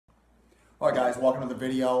All right, guys, welcome to the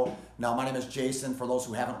video. Now, my name is Jason. For those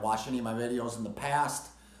who haven't watched any of my videos in the past,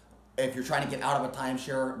 if you're trying to get out of a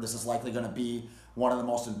timeshare, this is likely going to be one of the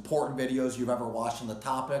most important videos you've ever watched on the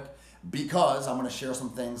topic, because I'm going to share some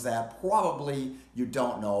things that probably you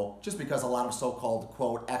don't know, just because a lot of so-called,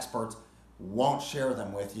 quote, experts won't share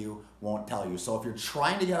them with you, won't tell you. So if you're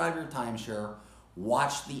trying to get out of your timeshare,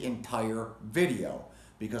 watch the entire video,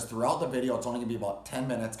 because throughout the video, it's only going to be about 10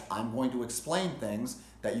 minutes. I'm going to explain things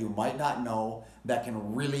that you might not know that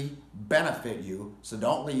can really benefit you. So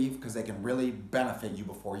don't leave, because they can really benefit you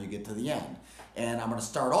before you get to the end. And I'm going to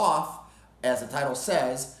start off, as the title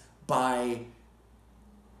says,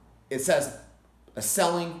 it says a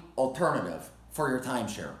selling alternative for your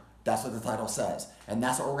timeshare. That's what the title says. And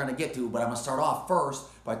that's what we're going to get to. But I'm going to start off first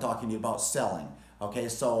by talking to you about selling. Okay,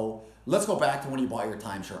 so let's go back to when you bought your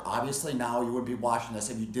timeshare. Obviously, now you would be watching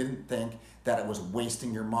this if you didn't think that it was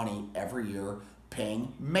wasting your money every year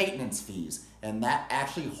paying maintenance fees. And that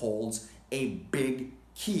actually holds a big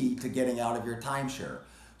key to getting out of your timeshare.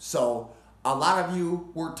 So a lot of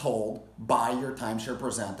you were told by your timeshare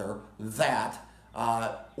presenter that,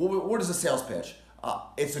 what is a sales pitch?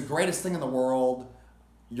 It's the greatest thing in the world.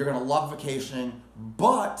 You're gonna love vacationing,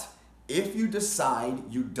 but if you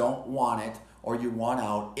decide you don't want it or you want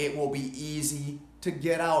out, it will be easy to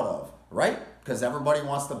get out of, right? Because everybody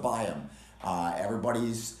wants to buy them.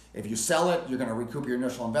 If you sell it, you're going to recoup your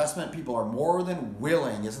initial investment. People are more than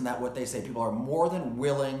willing, isn't that what they say? People are more than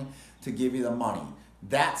willing to give you the money.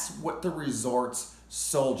 That's what the resorts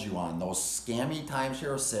sold you on, those scammy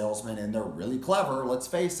timeshare salesmen, and they're really clever, let's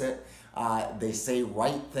face it. They say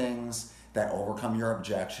right things that overcome your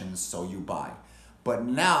objections, so you buy. But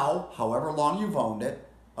now, however long you've owned it,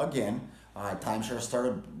 again, timeshare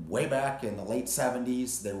started way back in the late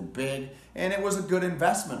 70s. They were big, and it was a good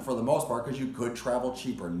investment for the most part because you could travel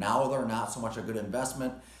cheaper. Now they're not so much a good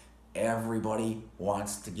investment. Everybody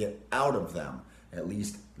wants to get out of them, at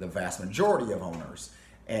least the vast majority of owners.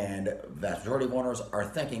 And the vast majority of owners are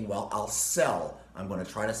thinking, well, I'll sell. I'm going to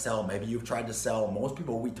try to sell. Maybe you've tried to sell. Most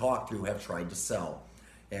people we talk to have tried to sell.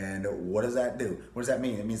 And what does that do? What does that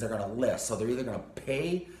mean? It means they're going to list. So they're either going to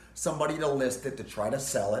pay somebody to list it to try to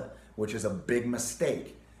sell it, which is a big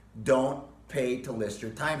mistake. Don't pay to list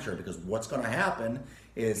your timeshare, because what's going to happen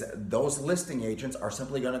is those listing agents are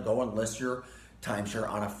simply going to go and list your timeshare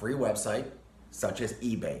on a free website such as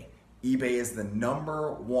eBay. eBay is the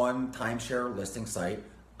 #1 timeshare listing site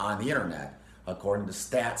on the internet, according to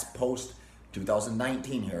stats post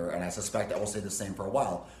 2019 here, and I suspect that will stay the same for a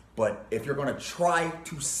while. But if you're going to try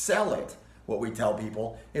to sell it, what we tell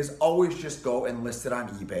people is always just go and list it on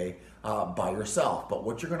eBay by yourself. But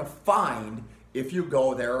what you're going to find if you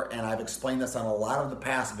go there, and I've explained this on a lot of the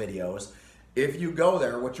past videos, if you go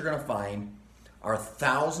there, what you're going to find are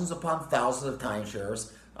thousands upon thousands of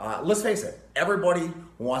timeshares. Let's face it, everybody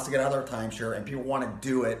wants to get out of their timeshare, and people want to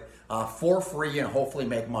do it for free and hopefully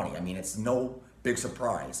make money. I mean, it's no big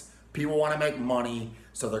surprise. People want to make money,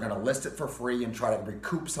 so they're going to list it for free and try to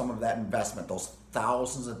recoup some of that investment, those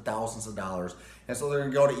thousands and thousands of dollars. And so they're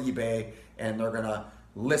going to go to eBay and they're going to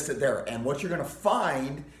list it there. And what you're going to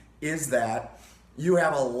find is that you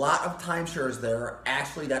have a lot of timeshares there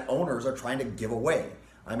actually that owners are trying to give away.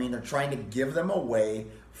 I mean, they're trying to give them away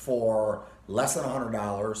for less than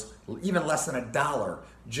 $100, even less than $1,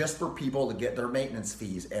 just for people to get their maintenance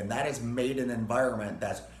fees. And that has made an environment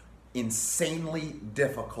that's insanely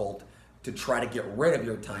difficult to try to get rid of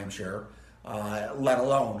your timeshare, let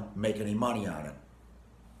alone make any money on it.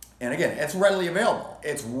 And again, it's readily available.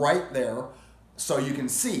 It's right there, so you can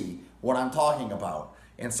see what I'm talking about.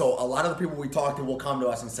 And so a lot of the people we talk to will come to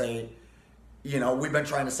us and say, you know, we've been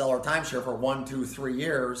trying to sell our timeshare for 1, 2, 3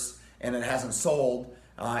 years, and it hasn't sold.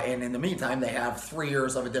 And in the meantime, they have 3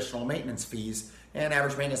 years of additional maintenance fees, and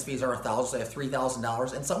average maintenance fees are $1,000, they have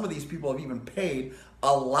 $3,000. And some of these people have even paid,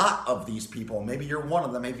 a lot of these people, maybe you're one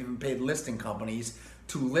of them, have even paid listing companies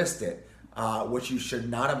to list it, which you should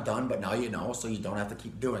not have done, but now you know, so you don't have to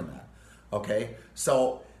keep doing that. Okay,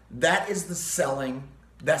 so that is the selling.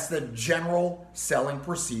 That's the general selling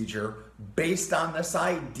procedure based on this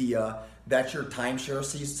idea that your timeshare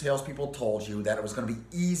salespeople told you that it was going to be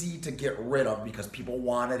easy to get rid of because people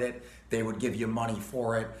wanted it. They would give you money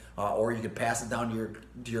for it, or you could pass it down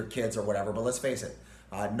to your kids or whatever. But let's face it,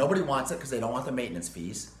 nobody wants it because they don't want the maintenance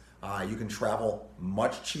fees. You can travel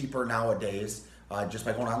much cheaper nowadays just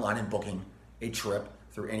by going online and booking a trip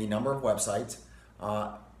through any number of websites.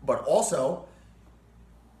 But also,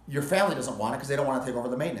 your family doesn't want it because they don't want to take over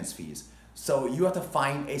the maintenance fees. So you have to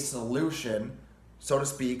find a solution, so to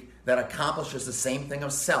speak, that accomplishes the same thing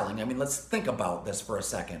of selling. I mean, let's think about this for a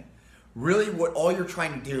second. Really, what all you're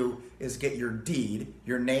trying to do is get your deed,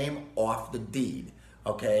 your name off the deed,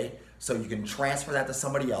 okay? So you can transfer that to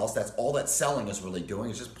somebody else. That's all that selling is really doing,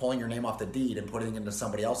 is just pulling your name off the deed and putting it into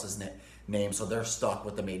somebody else's name, so they're stuck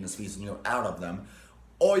with the maintenance fees and you're out of them.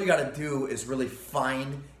 All you got to do is really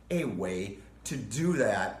find a way to do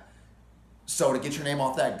that, so to get your name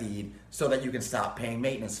off that deed so that you can stop paying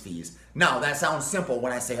maintenance fees. Now, that sounds simple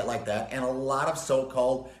when I say it like that, and a lot of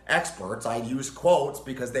so-called experts, I use quotes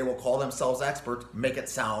because they will call themselves experts, make it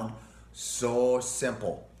sound so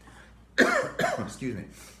simple. Excuse me.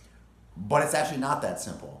 But it's actually not that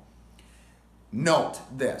simple. Note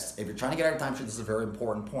this, if you're trying to get out of timeshare, this is a very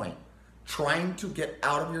important point. Trying to get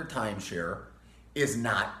out of your timeshare is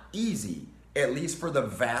not easy, at least for the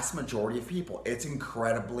vast majority of people. It's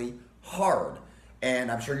incredibly hard.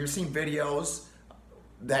 And I'm sure you've seen videos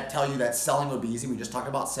that tell you that selling would be easy. We just talked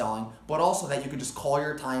about selling, but also that you could just call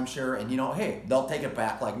your timeshare and, hey, they'll take it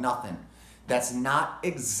back like nothing. That's not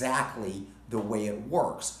exactly the way it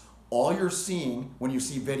works. All you're seeing when you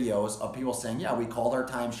see videos of people saying, yeah, we called our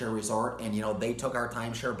timeshare resort and, they took our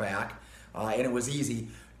timeshare back and it was easy.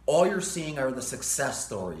 All you're seeing are the success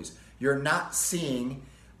stories. You're not seeing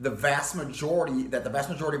the vast majority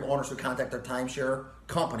of owners who contact their timeshare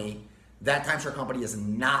company, that timeshare company is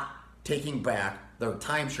not taking back their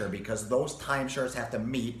timeshare because those timeshares have to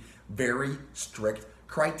meet very strict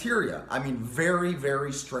criteria. I mean, very,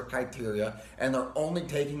 very strict criteria, and they're only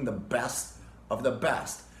taking the best of the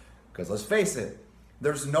best. Because let's face it,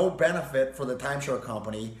 there's no benefit for the timeshare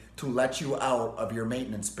company to let you out of your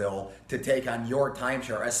maintenance bill to take on your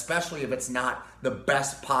timeshare, especially if it's not the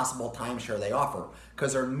best possible timeshare they offer,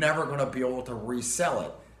 because they're never going to be able to resell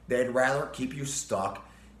it. They'd rather keep you stuck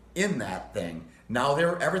in that thing. Now,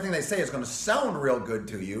 everything they say is going to sound real good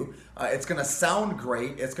to you. It's going to sound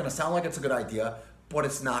great. It's going to sound like it's a good idea, but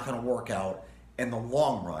it's not going to work out in the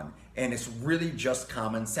long run. And it's really just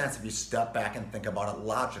common sense if you step back and think about it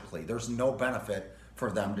logically. There's no benefit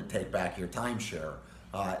for them to take back your timeshare.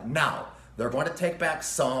 Now, they're going to take back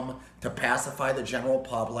some to pacify the general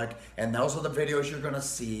public, and those are the videos you're going to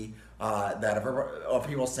see of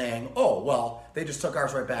people saying, oh, well, they just took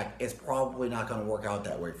ours right back. It's probably not going to work out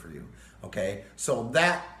that way for you, okay? So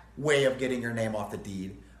that way of getting your name off the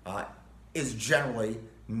deed is generally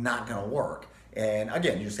not going to work. And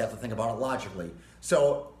again, you just have to think about it logically.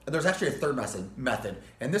 So there's actually a third method,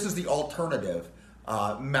 and this is the alternative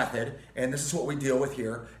method, and this is what we deal with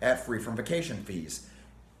here at Free From Vacation Fees.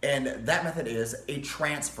 And that method is a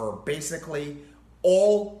transfer. Basically,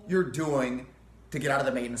 all you're doing to get out of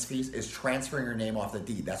the maintenance fees is transferring your name off the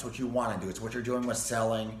deed. That's what you want to do. It's what you're doing with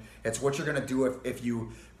selling. It's what you're going to do if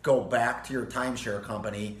you go back to your timeshare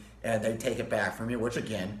company and they take it back from you, which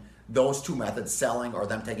again, those two methods, selling or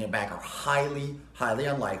them taking it back, are highly, highly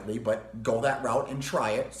unlikely, but go that route and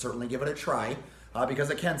try it. Certainly give it a try because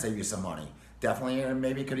it can save you some money. Definitely, and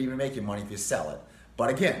maybe it could even make you money if you sell it. But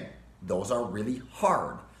again, those are really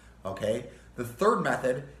hard, okay? The third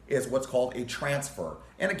method is what's called a transfer.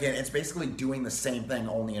 And again, it's basically doing the same thing,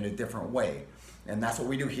 only in a different way. And that's what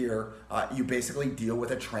we do here. You basically deal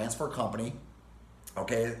with a transfer company,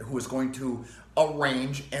 okay, who is going to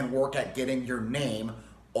arrange and work at getting your name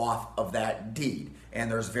off of that deed.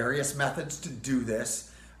 And there's various methods to do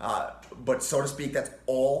this, but so to speak, that's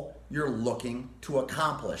all you're looking to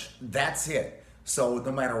accomplish. That's it. So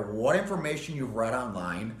no matter what information you've read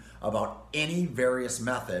online about any various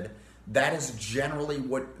method, that is generally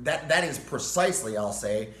that is precisely, I'll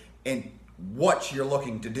say, in what you're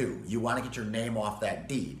looking to do. You want to get your name off that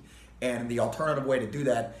deed. And the alternative way to do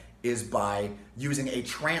that is by using a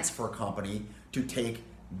transfer company to take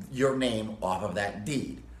your name off of that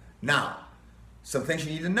deed. Now, some things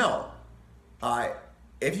you need to know.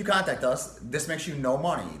 If you contact us, this makes you no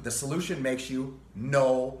money. The solution makes you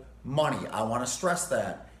no money. I want to stress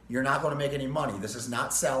that. You're not going to make any money. This is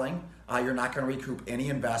not selling. You're not going to recoup any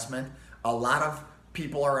investment. A lot of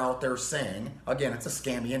people are out there saying, again, it's a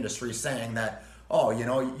scammy industry, saying that, oh,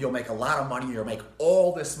 you'll make a lot of money, you'll make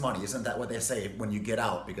all this money. Isn't that what they say when you get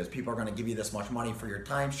out? Because people are going to give you this much money for your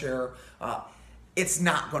timeshare. It's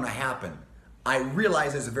not going to happen. I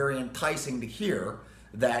realize it's very enticing to hear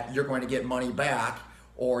that you're going to get money back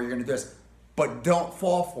or you're going to do this, but don't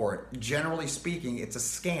fall for it. Generally speaking, it's a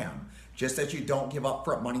scam. Just as you don't give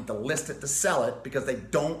upfront money to list it, to sell it, because they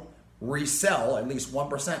don't resell, at least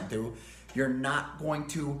 1% do, you're not going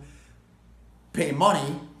to pay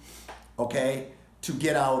money, okay, to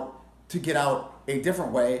get out a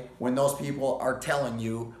different way when those people are telling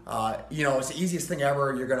you, it's the easiest thing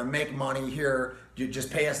ever, you're going to make money here, you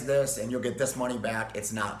just pay us this and you'll get this money back.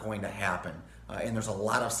 It's not going to happen. And there's a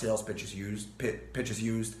lot of sales pitches used,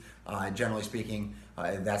 generally speaking,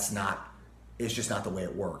 It's just not the way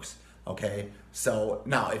it works. Okay, so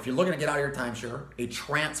now if you're looking to get out of your timeshare, a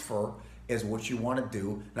transfer is what you want to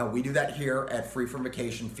do. Now we do that here at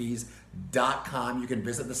freefromvacationfees.com. You can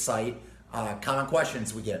visit the site. Common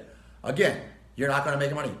questions we get. Again, you're not going to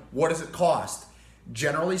make money. What does it cost?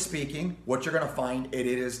 Generally speaking, what you're going to find, it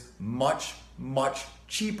is much, much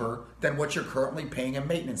cheaper than what you're currently paying in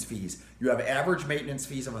maintenance fees. You have average maintenance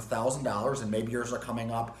fees of $1,000, and maybe yours are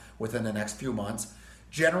coming up within the next few months.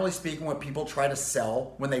 Generally speaking, when people try to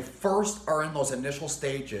sell, when they first are in those initial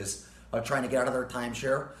stages of trying to get out of their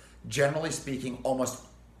timeshare, generally speaking, almost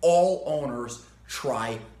all owners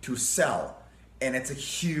try to sell. And it's a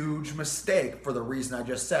huge mistake for the reason I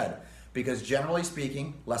just said. Because generally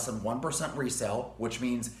speaking, less than 1% resale, which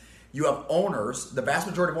means you have owners, the vast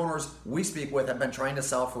majority of owners we speak with have been trying to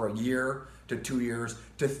sell for a year to 2 years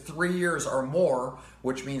to 3 years or more,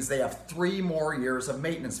 which means they have 3 more years of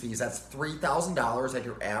maintenance fees. That's $3,000 at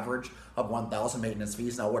your average of 1,000 maintenance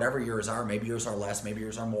fees. Now, whatever yours are, maybe yours are less, maybe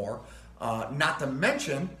yours are more. Not to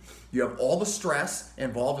mention, you have all the stress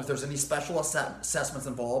involved if there's any special assessments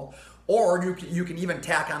involved, or you can even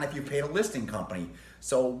tack on if you paid a listing company.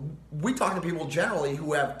 So we talk to people generally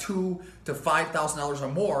who have $2,000 to $5,000 or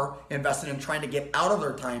more invested in trying to get out of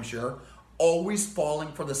their timeshare, always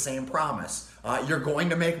falling for the same promise. You're going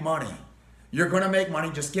to make money. You're going to make money.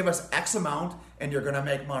 Just give us X amount and you're going to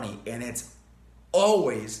make money. And it's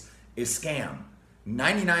always a scam.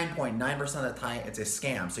 99.9% of the time, it's a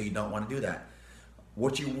scam. So you don't want to do that.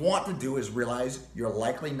 What you want to do is realize you're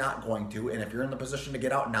likely not going to. And if you're in the position to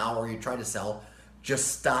get out now or you try to sell,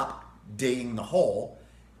 just stop digging the hole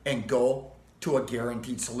and go to a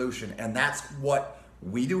guaranteed solution. And that's what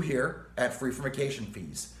we do here at Free From Vacation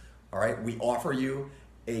Fees. All right, we offer you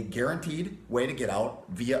a guaranteed way to get out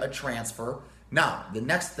via a transfer. Now, the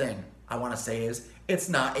next thing I want to say is it's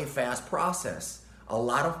not a fast process. A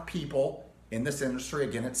lot of people in this industry,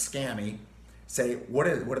 again, it's scammy, say, what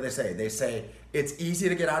do they say? They say, it's easy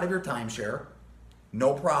to get out of your timeshare,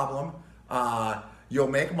 no problem, you'll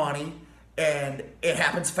make money, and it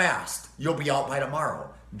happens fast. You'll be out by tomorrow.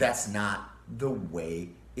 That's not the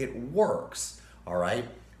way it works, all right?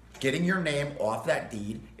 Getting your name off that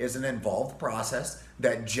deed is an involved process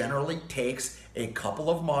that generally takes a couple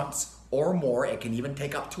of months or more. It can even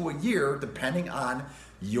take up to a year depending on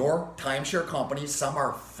your timeshare company. Some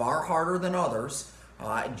are far harder than others,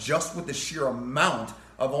 just with the sheer amount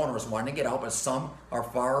of owners wanting to get out, but some are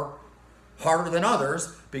far harder than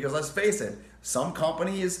others because let's face it, some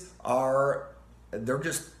companies they're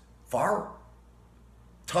just far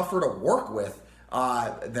tougher to work with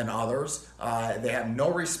than others. They have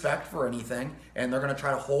no respect for anything, and they're going to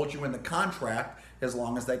try to hold you in the contract as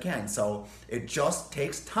long as they can. So it just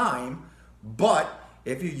takes time, but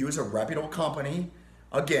if you use a reputable company,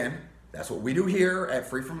 again, that's what we do here at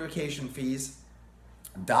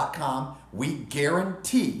freefromvacationfees.com. We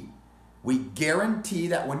guarantee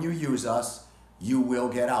that when you use us, you will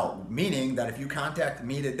get out. Meaning that if you contact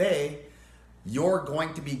me today, you're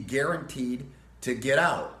going to be guaranteed to get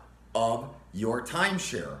out of your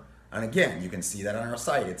timeshare. And again, you can see that on our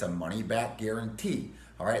site. It's a money back guarantee.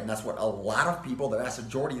 All right, and that's what a lot of people, the vast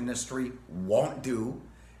majority of the industry, won't do,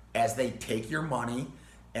 as they take your money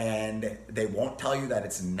and they won't tell you that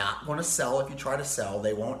it's not going to sell if you try to sell.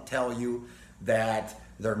 They won't tell you that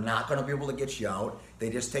they're not going to be able to get you out.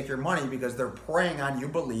 They just take your money because they're preying on you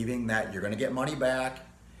believing that you're going to get money back,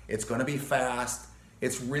 it's going to be fast,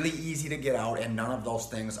 it's really easy to get out, and none of those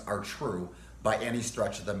things are true by any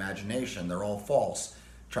stretch of the imagination. They're all false.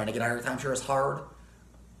 Trying to get out of your timeshare is hard.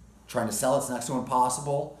 Trying to sell it's next to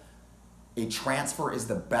impossible. A transfer is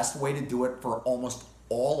the best way to do it for almost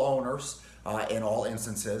all owners in all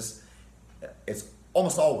instances. It's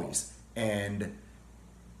almost always. And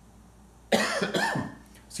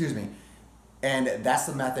excuse me. And that's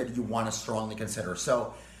the method you want to strongly consider.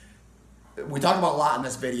 So we talked about a lot in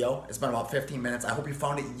this video. It's been about 15 minutes. I hope you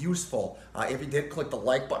found it useful. If you did, click the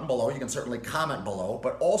like button below. You can certainly comment below,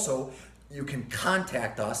 but also you can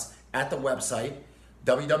contact us at the website,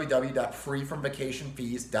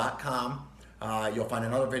 www.freefromvacationfees.com. You'll find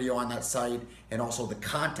another video on that site and also the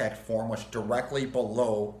contact form, which directly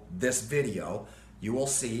below this video you will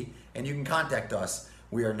see, and you can contact us.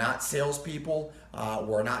 We are not salespeople.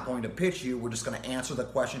 We're not going to pitch you. We're just going to answer the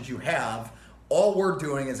questions you have. All we're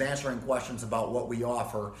doing is answering questions about what we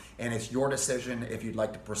offer, and it's your decision if you'd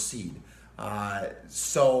like to proceed.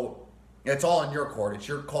 So it's all in your court. It's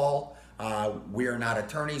your call. We are not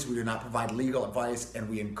attorneys. We do not provide legal advice, and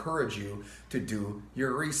we encourage you to do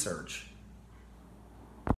your research.